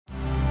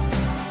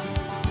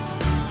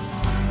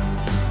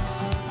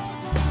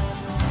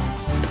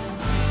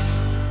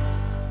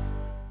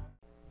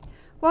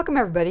Welcome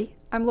everybody,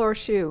 I'm Laura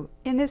Hsu.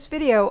 In this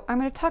video I'm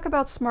going to talk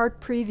about Smart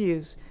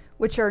Previews,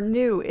 which are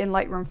new in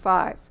Lightroom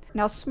 5.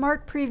 Now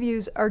Smart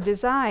Previews are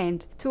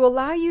designed to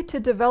allow you to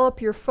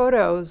develop your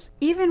photos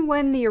even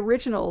when the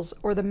originals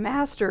or the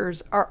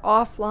masters are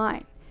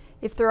offline.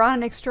 If they're on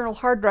an external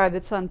hard drive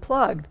that's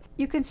unplugged,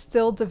 you can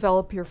still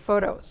develop your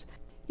photos.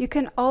 You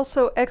can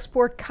also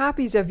export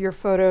copies of your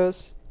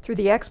photos through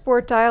the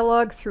export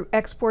dialog, through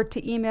export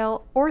to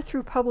email, or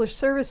through published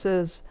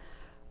services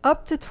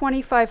up to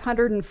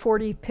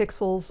 2540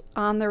 pixels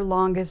on their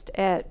longest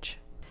edge.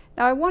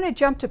 Now I want to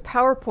jump to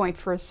PowerPoint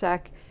for a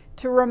sec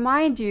to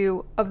remind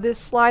you of this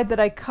slide that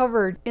I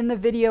covered in the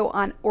video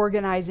on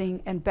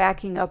organizing and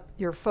backing up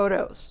your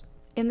photos.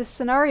 In the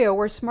scenario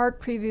where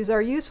Smart Previews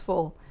are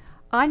useful,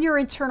 on your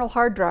internal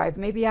hard drive,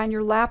 maybe on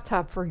your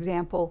laptop for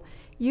example,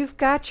 you've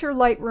got your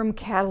Lightroom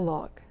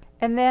catalog.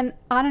 And then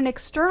on an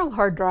external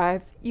hard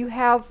drive, you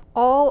have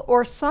all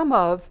or some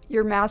of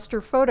your master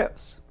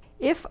photos.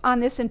 If on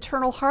this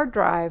internal hard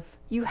drive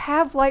you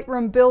have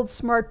Lightroom build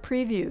Smart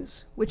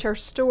Previews, which are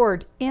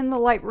stored in the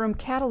Lightroom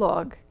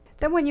catalog,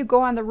 then when you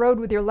go on the road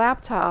with your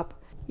laptop,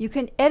 you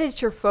can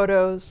edit your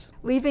photos,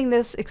 leaving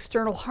this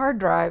external hard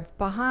drive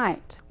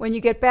behind. When you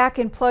get back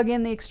and plug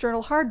in the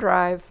external hard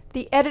drive,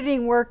 the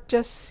editing work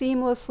just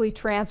seamlessly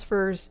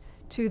transfers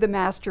to the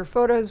master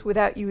photos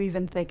without you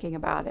even thinking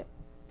about it.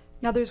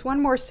 Now there's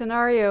one more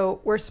scenario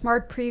where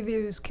Smart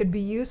Previews could be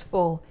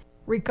useful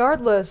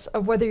regardless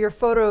of whether your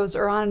photos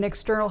are on an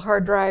external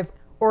hard drive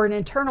or an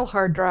internal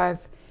hard drive,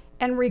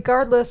 and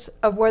regardless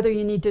of whether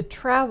you need to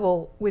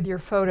travel with your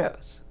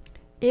photos.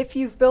 If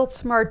you've built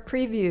Smart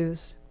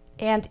Previews,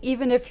 and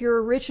even if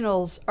your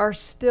originals are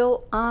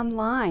still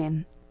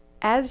online,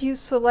 as you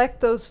select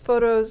those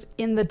photos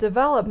in the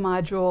Develop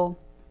module,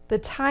 the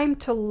time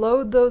to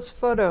load those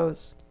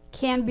photos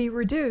can be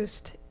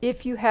reduced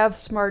if you have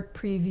Smart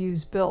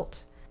Previews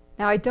built.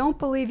 Now I don't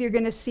believe you're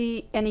going to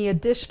see any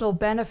additional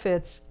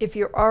benefits if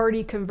you're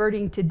already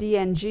converting to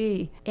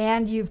DNG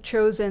and you've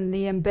chosen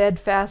the Embed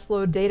Fast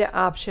Load Data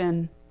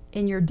option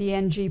in your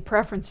DNG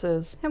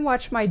preferences, and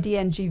watch my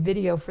DNG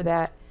video for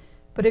that.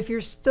 But if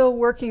you're still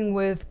working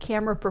with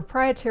camera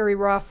proprietary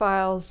raw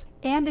files,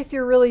 and if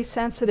you're really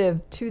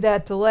sensitive to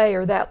that delay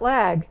or that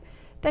lag,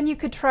 then you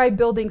could try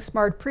building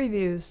Smart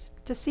Previews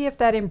to see if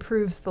that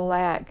improves the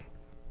lag.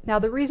 Now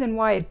the reason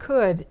why it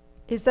could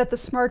is that the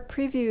Smart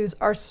Previews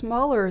are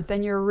smaller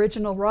than your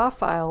original raw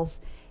files,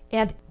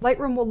 and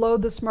Lightroom will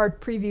load the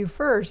Smart Preview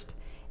first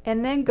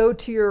and then go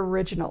to your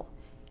original.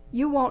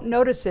 You won't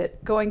notice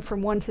it going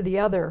from one to the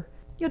other.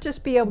 You'll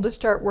just be able to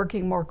start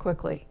working more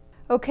quickly.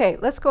 Okay,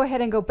 let's go ahead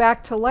and go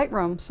back to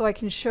Lightroom so I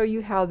can show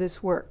you how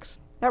this works.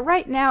 Now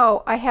right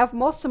now I have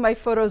most of my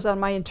photos on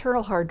my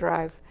internal hard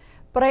drive,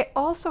 but I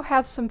also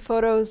have some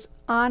photos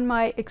on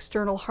my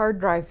external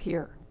hard drive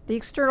here. The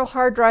external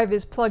hard drive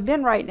is plugged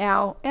in right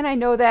now, and I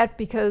know that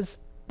because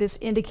this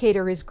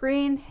indicator is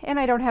green and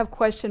I don't have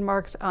question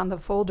marks on the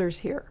folders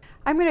here.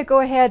 I'm going to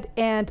go ahead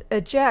and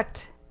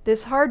eject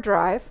this hard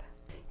drive,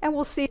 and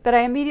we'll see that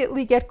I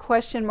immediately get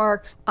question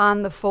marks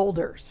on the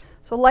folders.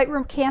 So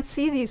Lightroom can't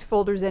see these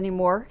folders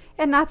anymore,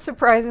 and not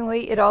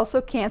surprisingly it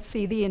also can't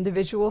see the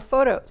individual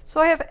photos.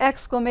 So I have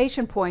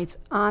exclamation points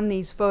on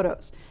these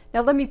photos.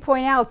 Now let me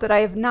point out that I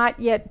have not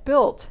yet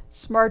built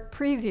Smart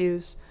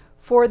Previews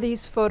for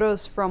these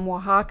photos from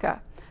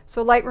Oaxaca.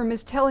 So Lightroom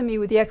is telling me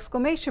with the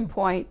exclamation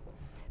point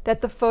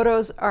that the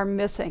photos are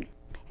missing.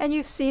 And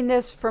you've seen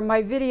this from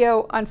my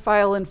video on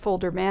file and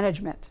folder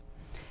management.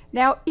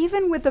 Now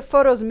even with the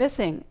photos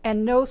missing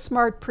and no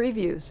Smart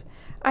Previews,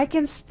 I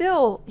can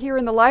still, here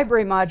in the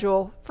Library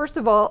module, first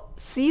of all,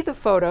 see the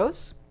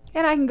photos,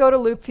 and I can go to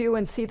Loop View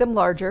and see them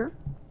larger.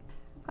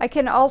 I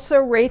can also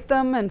rate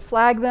them and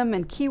flag them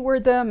and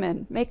keyword them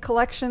and make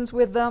collections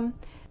with them,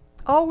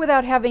 all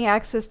without having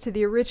access to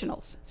the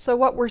originals. So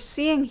what we're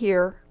seeing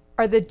here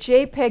are the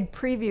JPEG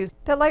previews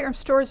that Lightroom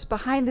stores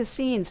behind the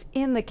scenes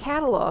in the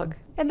catalog,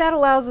 and that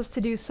allows us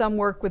to do some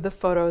work with the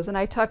photos, and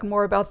I talk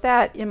more about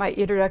that in my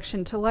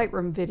Introduction to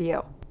Lightroom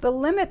video. The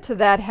limit to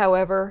that,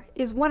 however,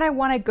 is when I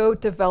want to go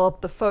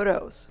develop the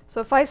photos. So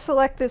if I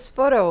select this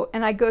photo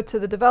and I go to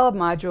the Develop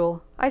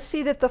module, I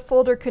see that the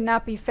folder could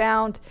not be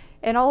found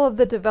and all of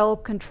the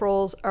develop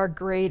controls are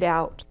grayed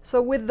out.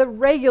 So with the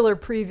regular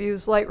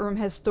previews Lightroom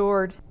has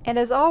stored, and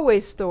as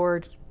always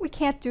stored, we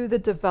can't do the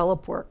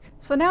develop work.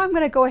 So now I'm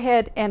going to go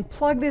ahead and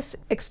plug this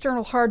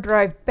external hard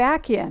drive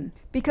back in,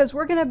 because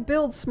we're going to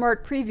build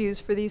Smart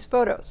Previews for these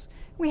photos.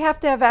 We have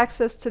to have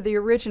access to the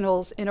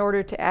originals in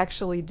order to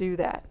actually do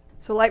that.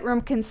 So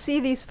Lightroom can see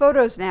these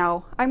photos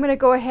now. I'm going to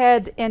go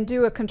ahead and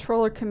do a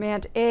Controller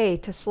Command A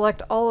to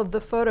select all of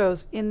the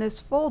photos in this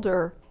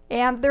folder.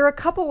 And there are a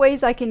couple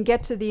ways I can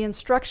get to the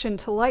instruction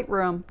to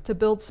Lightroom to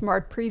build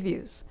Smart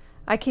Previews.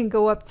 I can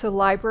go up to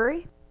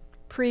Library,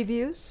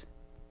 Previews,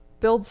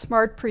 Build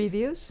Smart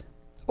Previews,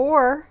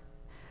 or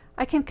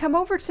I can come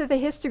over to the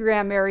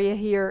histogram area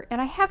here, and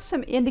I have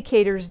some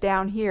indicators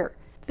down here.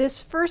 This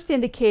first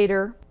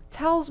indicator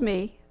tells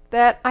me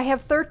that I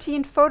have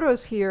 13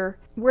 photos here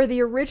where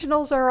the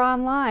originals are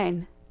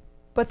online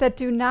but that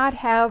do not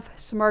have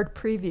smart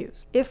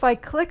previews. If I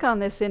click on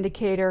this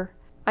indicator,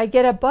 I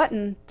get a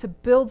button to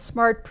build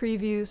smart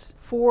previews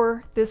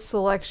for this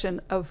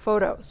selection of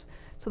photos.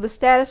 So the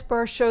status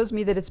bar shows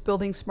me that it's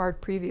building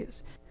smart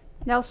previews.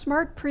 Now,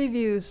 smart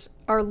previews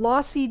are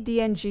lossy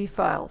DNG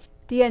files.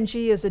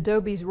 DNG is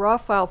Adobe's raw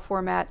file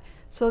format,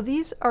 so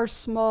these are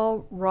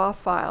small raw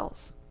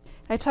files.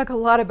 I talk a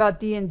lot about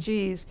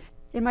DNGs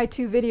in my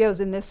 2 videos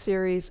in this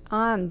series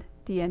on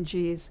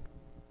DNGs.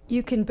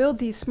 You can build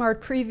these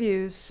smart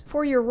previews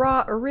for your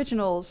raw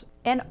originals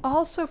and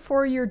also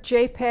for your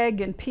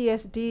JPEG and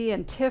PSD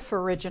and TIFF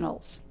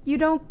originals. You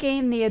don't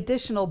gain the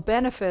additional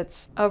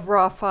benefits of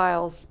raw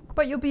files,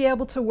 but you'll be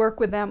able to work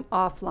with them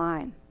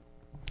offline.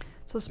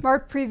 So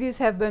smart previews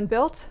have been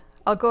built.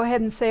 I'll go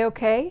ahead and say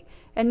OK.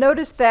 And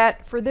notice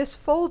that for this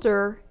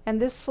folder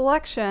and this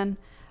selection,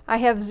 I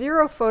have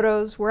 0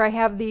 photos where I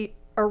have the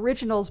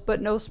originals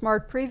but no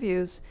smart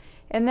previews.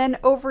 And then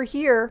over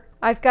here,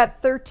 I've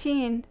got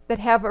 13 that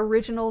have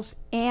originals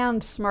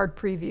and smart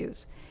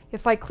previews.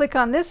 If I click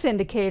on this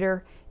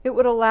indicator, it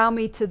would allow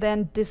me to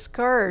then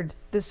discard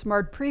the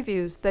smart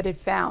previews that it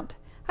found.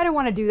 I don't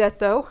want to do that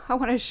though. I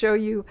want to show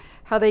you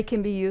how they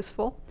can be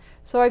useful.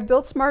 So I've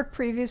built smart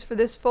previews for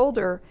this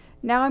folder.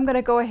 Now I'm going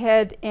to go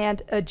ahead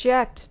and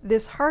eject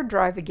this hard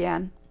drive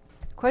again.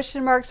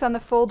 Question marks on the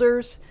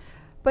folders,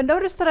 but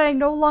notice that I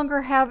no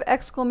longer have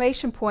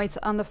exclamation points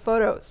on the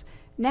photos.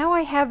 Now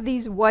I have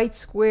these white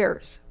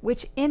squares,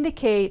 which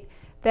indicate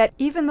that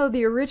even though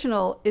the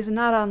original is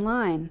not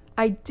online,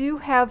 I do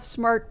have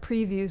smart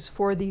previews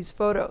for these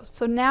photos.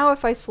 So now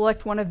if I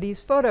select one of these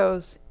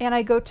photos and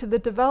I go to the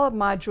Develop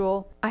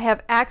module, I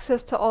have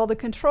access to all the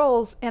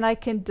controls and I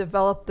can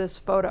develop this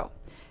photo.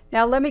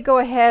 Now let me go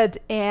ahead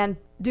and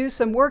do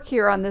some work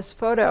here on this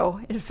photo.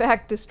 In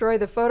fact, destroy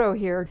the photo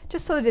here,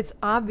 just so that it's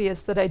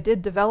obvious that I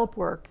did develop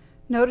work.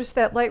 Notice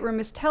that Lightroom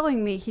is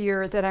telling me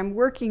here that I'm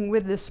working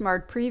with the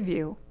smart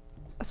preview.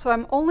 So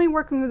I'm only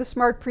working with the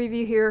smart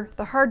preview here.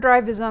 The hard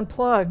drive is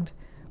unplugged.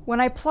 When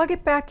I plug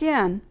it back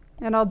in,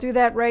 and I'll do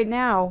that right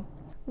now,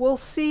 we'll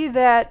see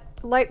that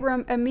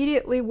Lightroom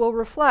immediately will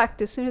reflect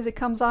as soon as it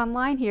comes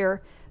online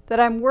here that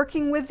I'm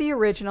working with the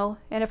original,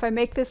 and if I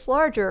make this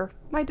larger,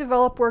 my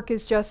develop work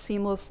is just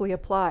seamlessly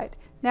applied.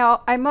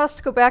 Now I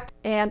must go back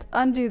and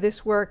undo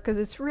this work because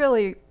it's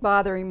really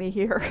bothering me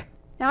here.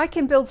 Now I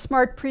can build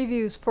smart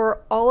previews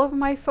for all of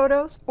my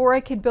photos, or I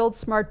could build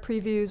smart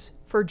previews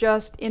for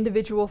just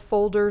individual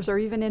folders or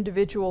even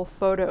individual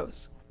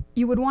photos.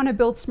 You would want to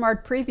build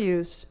smart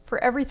previews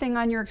for everything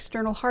on your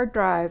external hard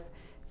drive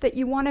that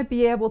you want to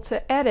be able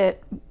to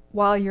edit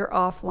while you're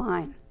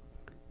offline.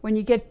 When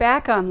you get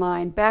back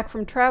online, back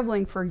from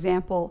traveling for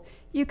example,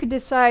 you could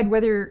decide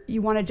whether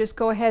you want to just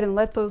go ahead and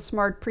let those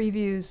smart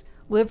previews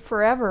live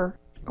forever,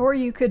 or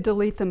you could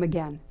delete them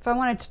again. If I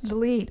wanted to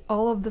delete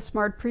all of the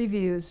smart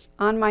previews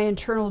on my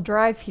internal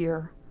drive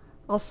here,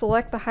 I'll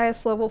select the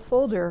highest level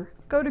folder,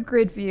 go to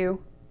Grid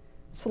View,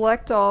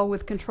 select all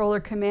with Controller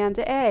Command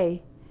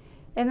A,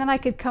 and then I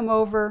could come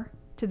over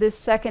to this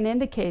second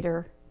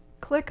indicator,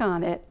 click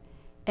on it,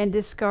 and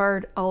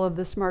discard all of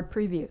the smart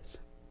previews.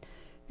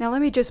 Now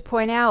let me just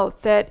point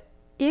out that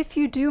if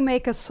you do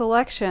make a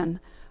selection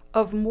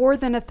of more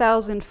than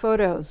 1,000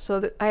 photos, so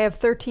that I have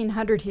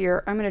 1,300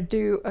 here, I'm going to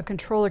do a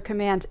Controller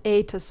Command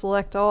A to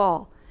select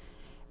all.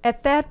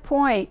 At that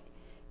point,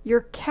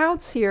 your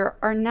counts here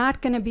are not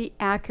going to be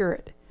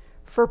accurate.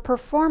 For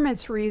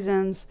performance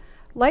reasons,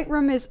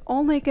 Lightroom is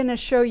only going to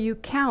show you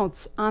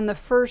counts on the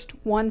first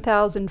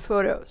 1,000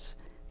 photos.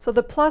 So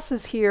the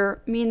pluses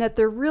here mean that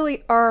there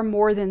really are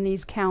more than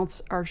these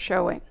counts are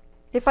showing.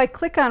 If I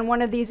click on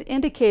one of these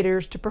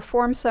indicators to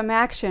perform some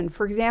action,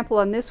 for example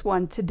on this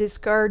one to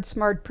discard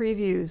smart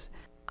previews,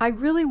 I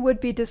really would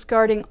be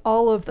discarding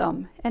all of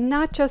them and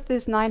not just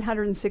this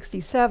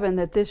 967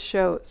 that this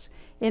shows.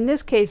 In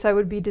this case I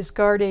would be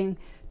discarding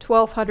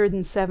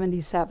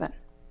 1,277.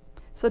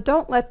 So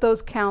don't let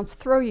those counts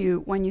throw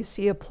you when you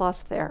see a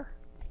plus there.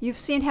 You've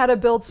seen how to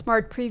build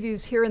smart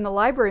previews here in the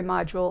Library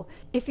module.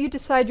 If you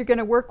decide you're going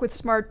to work with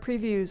smart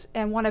previews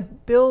and want to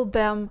build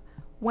them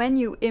when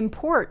you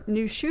import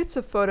new shoots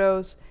of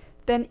photos,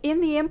 then in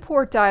the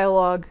import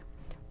dialog,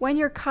 when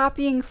you're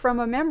copying from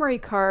a memory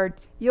card,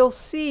 you'll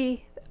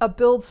see a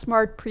Build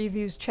Smart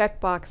Previews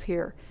checkbox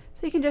here.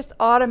 So you can just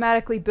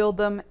automatically build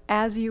them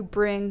as you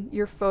bring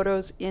your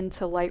photos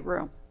into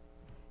Lightroom.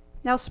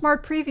 Now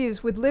smart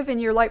previews would live in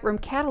your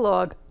Lightroom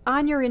catalog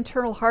on your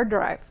internal hard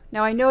drive.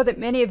 Now I know that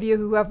many of you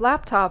who have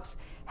laptops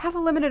have a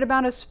limited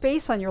amount of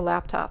space on your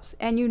laptops,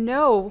 and you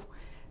know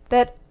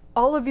that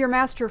all of your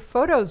master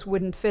photos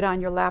wouldn't fit on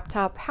your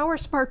laptop. How are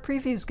smart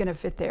previews going to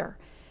fit there?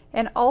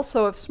 And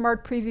also, if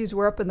smart previews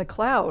were up in the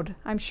cloud,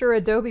 I'm sure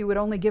Adobe would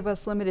only give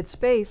us limited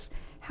space.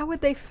 How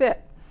would they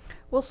fit?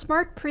 Well,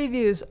 smart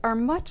previews are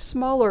much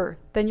smaller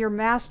than your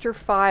master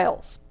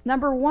files.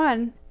 Number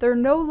one, they're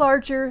no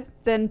larger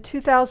than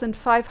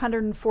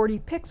 2,540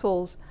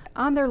 pixels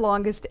on their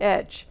longest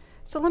edge.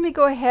 So let me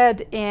go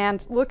ahead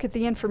and look at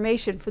the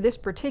information for this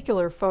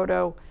particular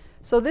photo.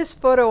 So this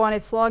photo on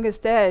its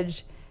longest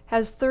edge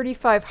has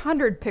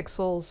 3,500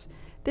 pixels.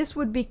 this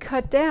would be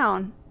cut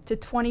down to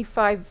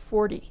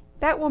 2540.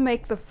 That will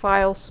make the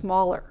file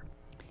smaller.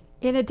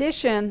 In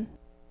addition,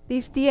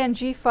 these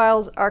DNG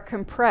files are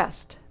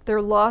compressed.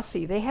 They're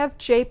lossy. They have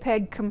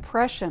JPEG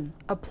compression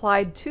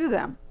applied to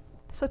them.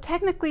 So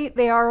technically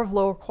they are of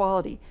lower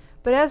quality,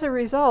 but as a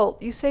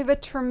result you save a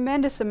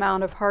tremendous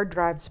amount of hard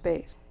drive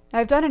space. Now,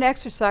 I've done an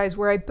exercise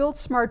where I built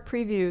smart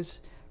previews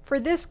for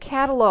this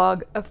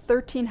catalog of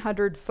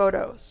 1,300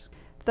 photos.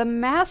 The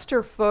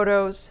master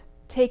photos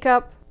take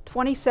up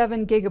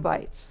 27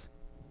 gigabytes.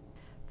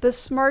 The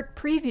smart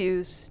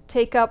previews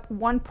take up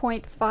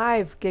 1.5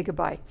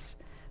 gigabytes.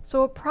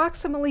 So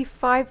approximately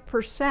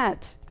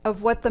 5%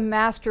 of what the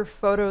master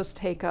photos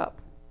take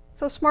up.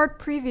 So smart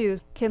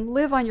previews can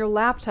live on your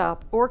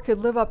laptop or could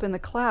live up in the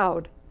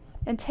cloud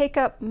and take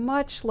up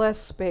much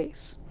less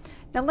space.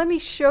 Now let me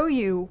show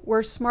you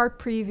where smart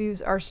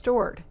previews are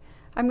stored.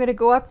 I'm going to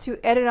go up to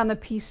Edit on the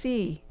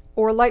PC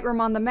or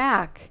Lightroom on the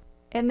Mac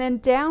and then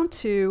down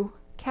to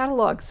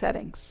Catalog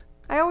Settings.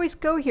 I always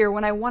go here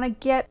when I want to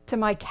get to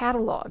my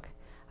catalog.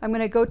 I'm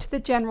going to go to the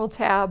General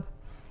tab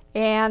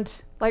and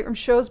Lightroom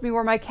shows me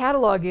where my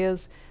catalog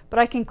is, but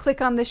I can click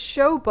on the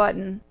Show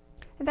button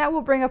and that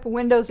will bring up a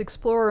Windows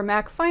Explorer or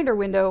Mac Finder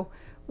window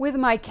with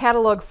my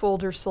catalog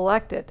folder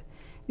selected.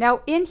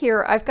 Now in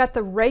here I've got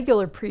the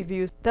regular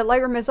previews that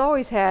Lightroom has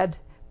always had,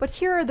 but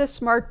here are the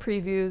smart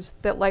previews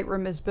that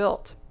Lightroom has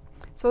built.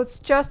 So it's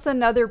just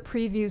another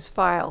previews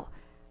file.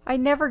 I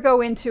never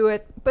go into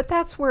it, but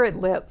that's where it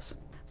lives.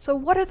 So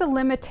what are the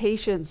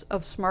limitations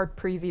of smart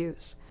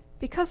previews?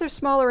 Because they're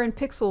smaller in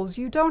pixels,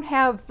 you don't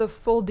have the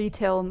full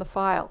detail in the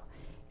file.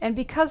 And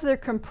because they're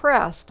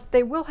compressed,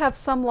 they will have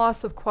some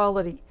loss of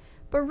quality.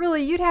 But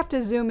really, you'd have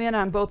to zoom in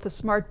on both the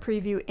smart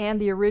preview and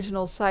the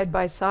original side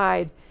by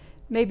side,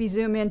 maybe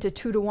zoom in to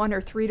 2:1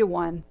 or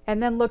 3:1,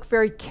 and then look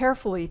very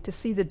carefully to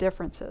see the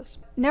differences.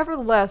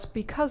 Nevertheless,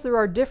 because there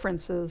are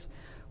differences,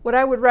 what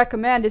I would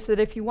recommend is that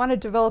if you want to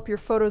develop your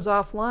photos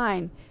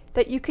offline,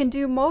 that you can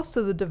do most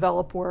of the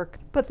develop work,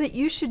 but that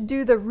you should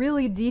do the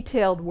really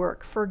detailed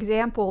work. For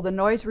example, the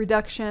noise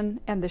reduction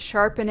and the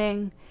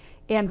sharpening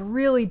and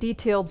really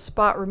detailed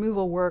spot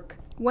removal work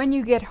when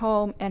you get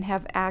home and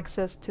have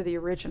access to the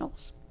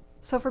originals.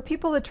 So for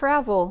people that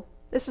travel,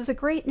 this is a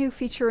great new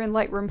feature in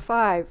Lightroom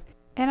 5,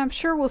 and I'm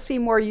sure we'll see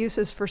more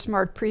uses for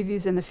smart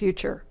previews in the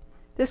future.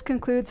 This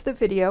concludes the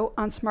video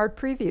on smart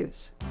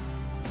previews.